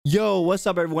Yo, what's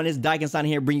up everyone? It's Daikin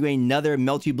here bringing you another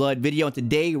Melty Blood video, and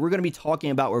today we're going to be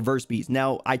talking about reverse beats.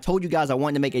 Now, I told you guys I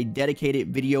wanted to make a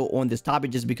dedicated video on this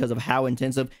topic just because of how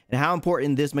intensive and how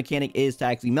important this mechanic is to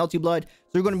actually Melty Blood.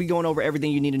 So we're going to be going over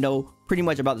everything you need to know pretty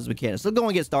much about this mechanic. So let's go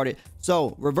and get started.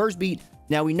 So reverse beat,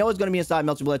 now we know it's going to be inside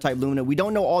Melty Blood Type Lumina. We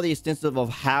don't know all the extensive of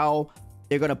how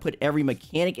they're going to put every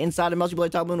mechanic inside of Melty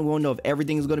Blood Type Lumina. We won't know if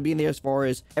everything is going to be in there as far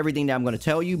as everything that I'm going to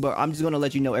tell you, but I'm just going to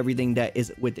let you know everything that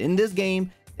is within this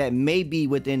game that may be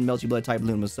within Melty Blood Type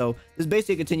Lumina. So this is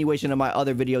basically a continuation of my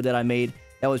other video that I made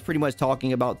that was pretty much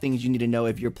talking about things you need to know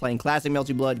if you're playing classic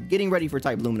Melty Blood, getting ready for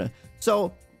Type Lumina.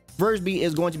 So reverse beat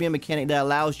is going to be a mechanic that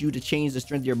allows you to change the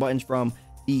strength of your buttons from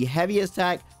the heaviest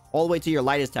attack all the way to your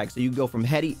lightest attack. So you go from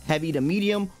heavy to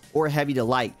medium or heavy to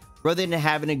light, rather than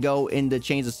having to go in the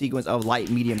change the sequence of light,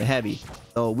 medium, to heavy.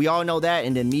 So we all know that,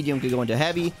 and then medium could go into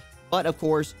heavy, but of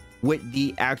course with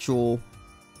the actual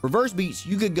reverse beats,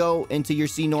 you could go into your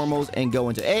C normals and go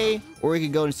into A, or you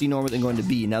could go into C normals and go into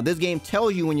B. Now, this game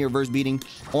tells you when you're reverse beating.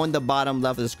 On the bottom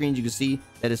left of the screen, you can see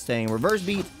that it's saying reverse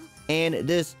beat, and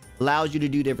this allows you to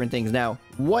do different things. Now,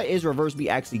 what is reverse beat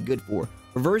actually good for?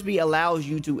 Reverse beat allows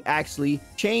you to actually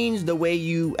change the way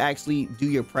you actually do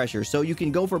your pressure. So you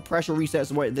can go for pressure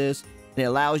resets like this, and it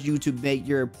allows you to make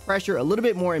your pressure a little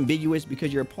bit more ambiguous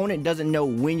because your opponent doesn't know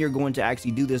when you're going to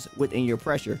actually do this within your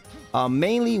pressure.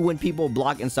 Mainly when people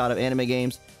block inside of anime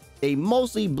games, they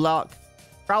mostly block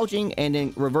crouching and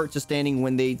then revert to standing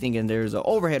when they thinking there's an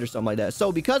overhead or something like that.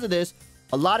 So because of this,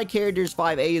 a lot of characters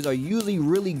 5As are usually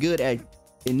really good at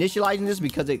initializing this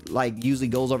because it like usually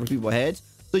goes over people's heads.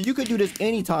 So you could do this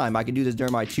anytime. I could do this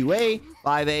during my 2A,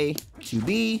 5A,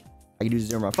 2B. I could do this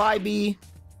during my 5B,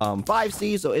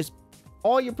 5C. So it's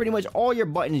pretty much all your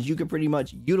buttons. You can pretty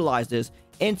much utilize this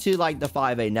into like the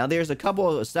 5A. Now there's a couple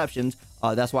of exceptions.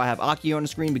 That's why I have Aki on the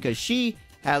screen, because she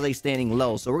has a standing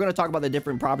low. So we're going to talk about the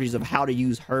different properties of how to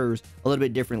use hers a little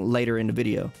bit different later in the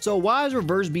video. So why is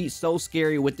reverse beat so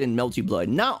scary within Melty Blood?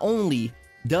 Not only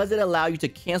does it allow you to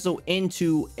cancel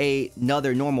into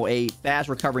another normal, a fast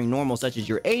recovering normal such as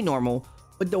your A normal,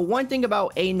 but the one thing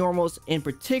about A normals in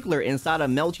particular inside of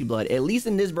Melty Blood, at least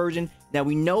in this version, now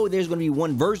we know there's going to be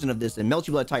one version of this in Melty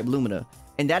Blood Type Lumina,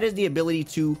 and that is the ability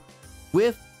to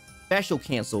whiff special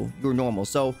cancel your normal.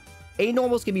 So A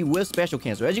normals can be whiff special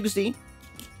cancel. As you can see,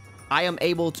 I am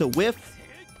able to whiff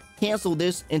cancel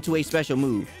this into a special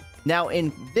move. Now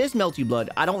in this Melty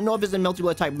Blood, I don't know if it's in Melty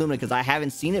Blood Type Lumina because I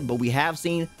haven't seen it, but we have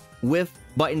seen whiff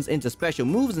buttons into special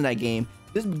moves in that game.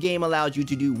 This game allows you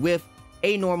to do whiff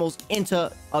A normals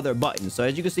into other buttons. So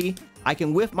as you can see, I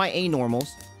can whiff my A normals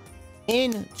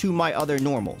into my other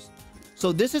normals.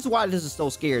 So this is why this is so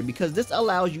scary, because this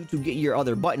allows you to get your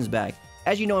other buttons back.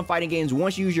 As you know, in fighting games,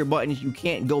 once you use your buttons, you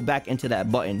can't go back into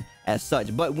that button as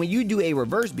such. But when you do a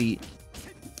reverse beat,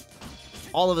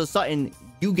 all of a sudden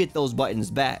you get those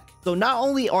buttons back. So not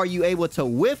only are you able to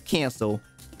whiff cancel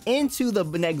into the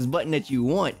next button that you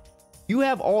want, you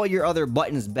have all your other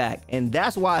buttons back. And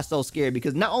that's why it's so scary,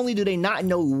 because not only do they not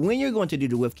know when you're going to do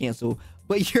the whiff cancel,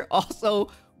 but you're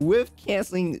also whiff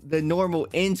canceling the normal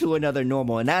into another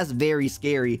normal. And that's very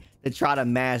scary to try to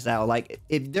mash out. Like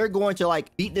if they're going to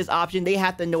like beat this option, they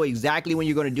have to know exactly when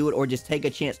you're going to do it, or just take a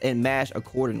chance and mash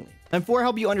accordingly. And for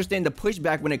help you understand the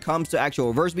pushback when it comes to actual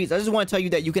reverse beats, I just want to tell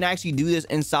you that you can actually do this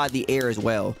inside the air as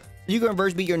well. You can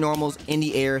reverse beat your normals in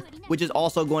the air, which is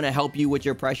also going to help you with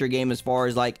your pressure game as far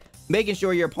as like making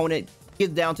sure your opponent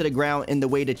gets down to the ground in the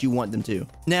way that you want them to.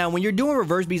 Now, when you're doing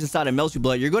reverse beats inside of Melty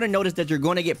Blood, you're going to notice that you're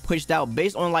going to get pushed out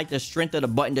based on like the strength of the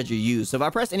button that you use. So if I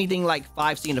press anything like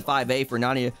 5C into 5A for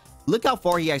Nania, look how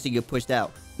far he actually get pushed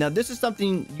out. Now, this is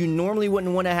something you normally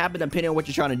wouldn't want to happen depending on what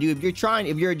you're trying to do.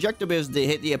 If your objective is to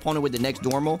hit the opponent with the next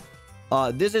normal,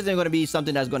 this isn't going to be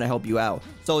something that's going to help you out.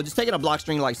 So just taking a block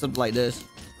string like something like this,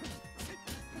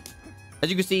 as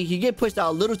you can see, he get pushed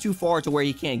out a little too far to where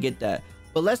he can't get that.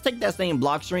 But let's take that same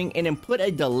block string and then put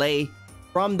a delay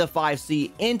from the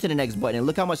 5C into the next button. And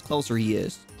look how much closer he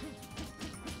is.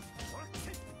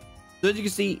 So as you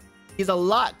can see, he's a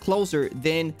lot closer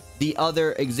than the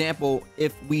other example.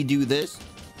 If we do this,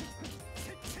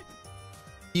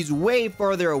 he's way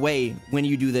further away when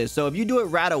you do this. So if you do it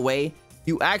right away,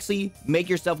 you actually make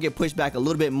yourself get pushed back a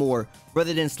little bit more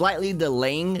rather than slightly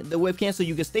delaying the whiff cancel.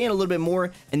 You can stay in a little bit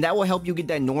more, and that will help you get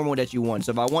that normal that you want.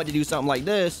 So if I want to do something like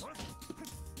this,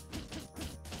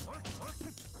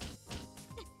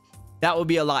 that would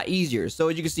be a lot easier. So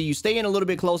as you can see, you stay in a little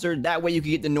bit closer. That way you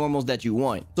can get the normals that you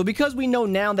want. So because we know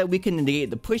now that we can negate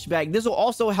the pushback, this will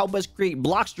also help us create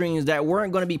block strings that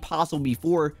weren't going to be possible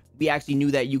before we actually knew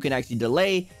that you can actually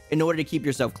delay in order to keep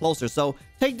yourself closer. So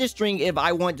take this string if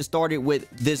I want to start it with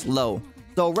this low.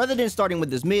 So rather than starting with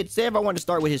this mid, say if I want to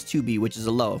start with his 2B, which is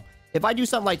a low. If I do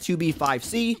something like 2B,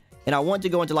 5C, and I want to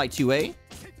go into like 2A,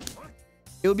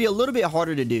 it would be a little bit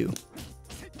harder to do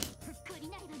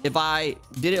if I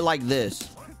did it like this.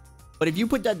 But if you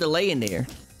put that delay in there,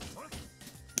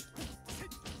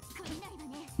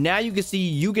 now you can see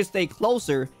you can stay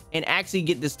closer and actually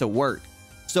get this to work.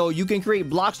 So you can create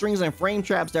block strings and frame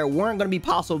traps that weren't going to be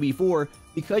possible before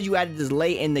because you added this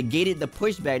delay and negated the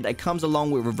pushback that comes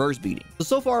along with reverse beating.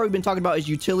 So far we've been talking about is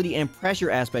utility and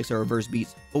pressure aspects of reverse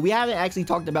beats, but we haven't actually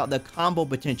talked about the combo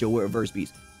potential with reverse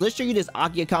beats. Let's show you this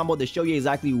Akia combo to show you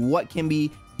exactly what can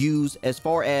be used as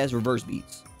far as reverse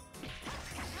beats.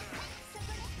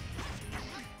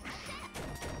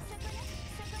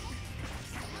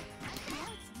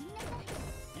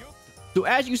 So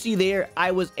as you see there,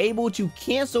 I was able to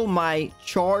cancel my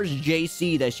charge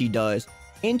JC that she does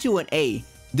into an A.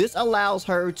 This allows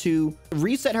her to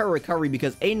reset her recovery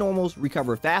because A normals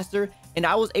recover faster. And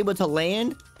I was able to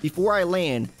land, before I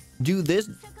land, do this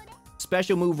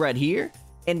special move right here.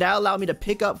 And that allowed me to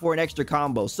pick up for an extra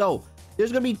combo. So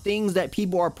there's going to be things that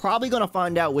people are probably going to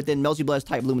find out within Melty Blood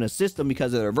Type Lumina system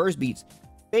because of the reverse beats.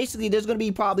 Basically, there's going to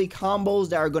be probably combos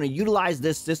that are going to utilize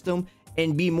this system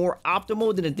and be more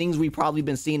optimal than the things we've probably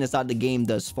been seeing inside the game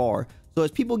thus far. So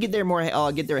as people get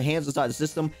their hands inside the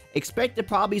system, expect to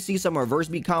probably see some reverse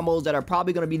beat combos that are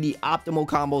probably going to be the optimal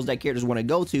combos that characters want to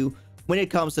go to when it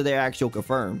comes to their actual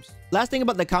confirms. Last thing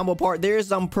about the combo part, there is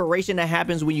some proration that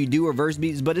happens when you do reverse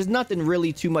beats, but it's nothing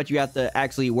really too much you have to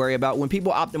actually worry about. When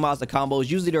people optimize the combos,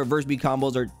 usually the reverse beat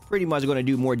combos are pretty much going to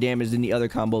do more damage than the other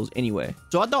combos anyway.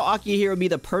 So I thought Akia here would be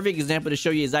the perfect example to show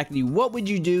you exactly what would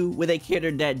you do with a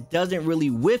character that doesn't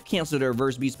really whiff cancel their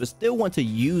reverse beats, but still want to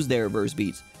use their reverse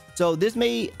beats. So this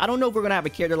may, I don't know if we're going to have a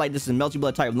character like this in Melty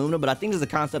Blood Type Lumina, but I think it's a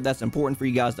concept that's important for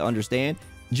you guys to understand,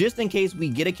 just in case we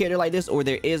get a character like this or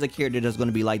there is a character that's going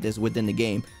to be like this within the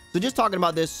game. So just talking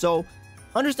about this, so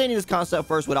understanding this concept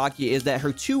first with Akia is that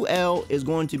her 2L is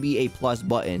going to be a plus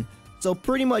button. So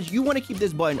pretty much you want to keep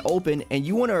this button open and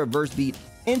you want to reverse beat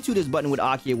into this button with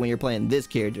Akia when you're playing this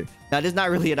character. Now this is not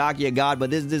really an Akia god,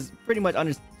 but this is pretty much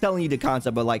telling you the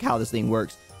concept of like how this thing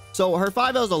works. So her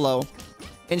 5L is a low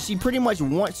and she pretty much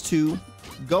wants to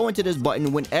go into this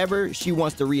button whenever she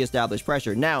wants to reestablish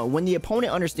pressure. Now, when the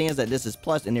opponent understands that this is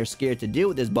plus and they're scared to deal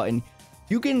with this button,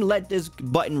 you can let this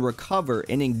button recover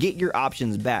and then get your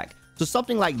options back. So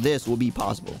something like this will be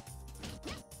possible.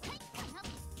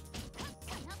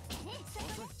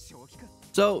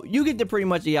 So you get pretty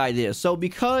much the idea. So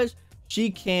because she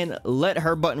can let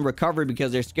her button recover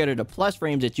because they're scared of the plus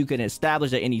frames that you can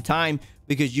establish at any time,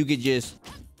 because you could just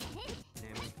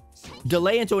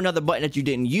delay into another button that you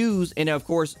didn't use, and of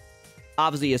course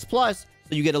obviously it's plus,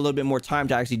 so you get a little bit more time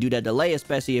to actually do that delay,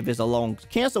 especially if it's a long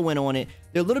cancel win on it.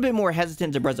 They're a little bit more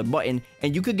hesitant to press a button,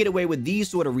 and you could get away with these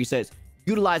sort of resets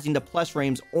utilizing the plus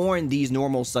frames on these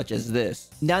normals such as this.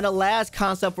 Now the last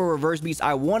concept for reverse beats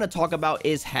I want to talk about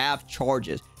is half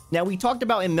charges. Now we talked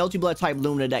about in Melty Blood Type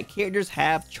Lumina that characters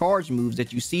have charge moves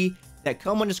that you see that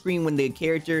come on the screen when the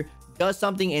character does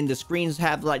something, and the screens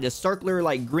have like the circular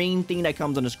like green thing that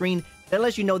comes on the screen that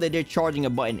lets you know that they're charging a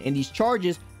button, and these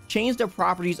charges change the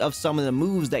properties of some of the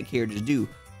moves that characters do.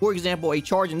 For example, a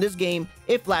charge in this game,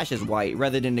 it flashes white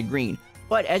rather than the green,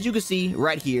 but as you can see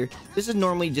right here, this is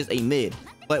normally just a mid,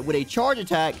 but with a charge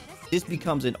attack this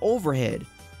becomes an overhead.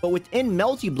 But within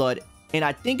Melty Blood, and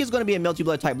I think it's going to be a Melty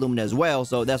Blood Type Lumina as well,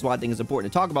 so that's why I think it's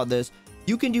important to talk about this,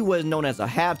 you can do what is known as a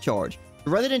half charge.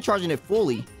 Rather than charging it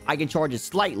fully, I can charge it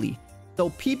slightly. So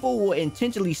people will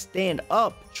intentionally stand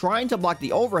up trying to block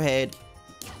the overhead,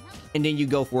 and then you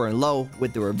go for a low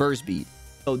with the reverse beat.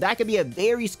 So that could be a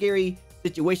very scary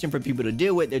situation for people to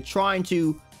deal with. They're trying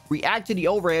to react to the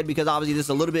overhead because obviously this is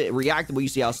a little bit reactable. You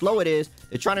see how slow it is.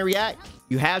 They're trying to react.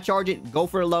 You have charge it, go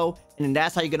for a low, and then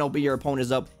that's how you can open your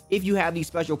opponents up if you have these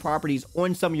special properties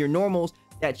on some of your normals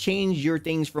that change your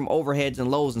things from overheads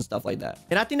and lows and stuff like that.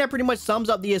 And I think that pretty much sums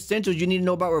up the essentials you need to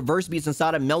know about reverse beats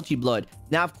inside of Melty Blood.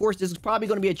 Now, of course, this is probably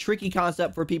going to be a tricky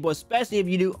concept for people, especially if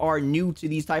you are new to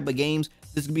these type of games.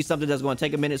 This could be something that's going to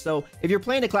take a minute. So if you're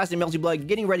playing the classic Melty Blood,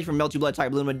 getting ready for Melty Blood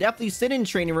Type Lumina, definitely sit in the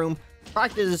training room,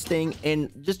 practice this thing, and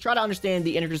just try to understand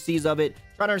the intricacies of it.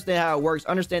 Try to understand how it works,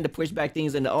 understand the pushback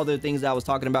things and the other things that I was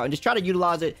talking about, and just try to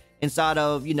utilize it inside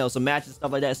of, you know, some matches and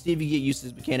stuff like that. See if you get used to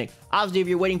this mechanic. Obviously, if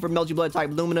you're waiting for Melty Blood Type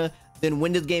Lumina, then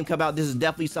when this game comes out, this is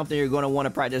definitely something you're going to want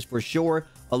to practice for sure,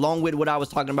 along with what I was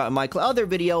talking about in my other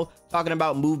video, talking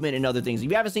about movement and other things. If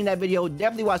you haven't seen that video,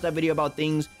 definitely watch that video about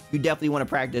things you definitely want to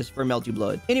practice for Melty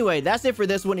Blood. Anyway, that's it for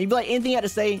this one. If you like anything I had to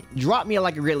say, drop me a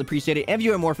like, I greatly appreciate it. And if you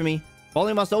want more from me, follow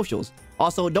me on my socials.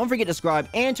 Also, don't forget to subscribe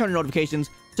and turn on notifications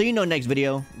so you know next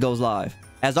video goes live.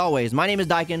 As always, my name is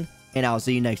Daikin, and I'll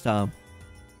see you next time.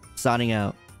 Signing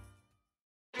out.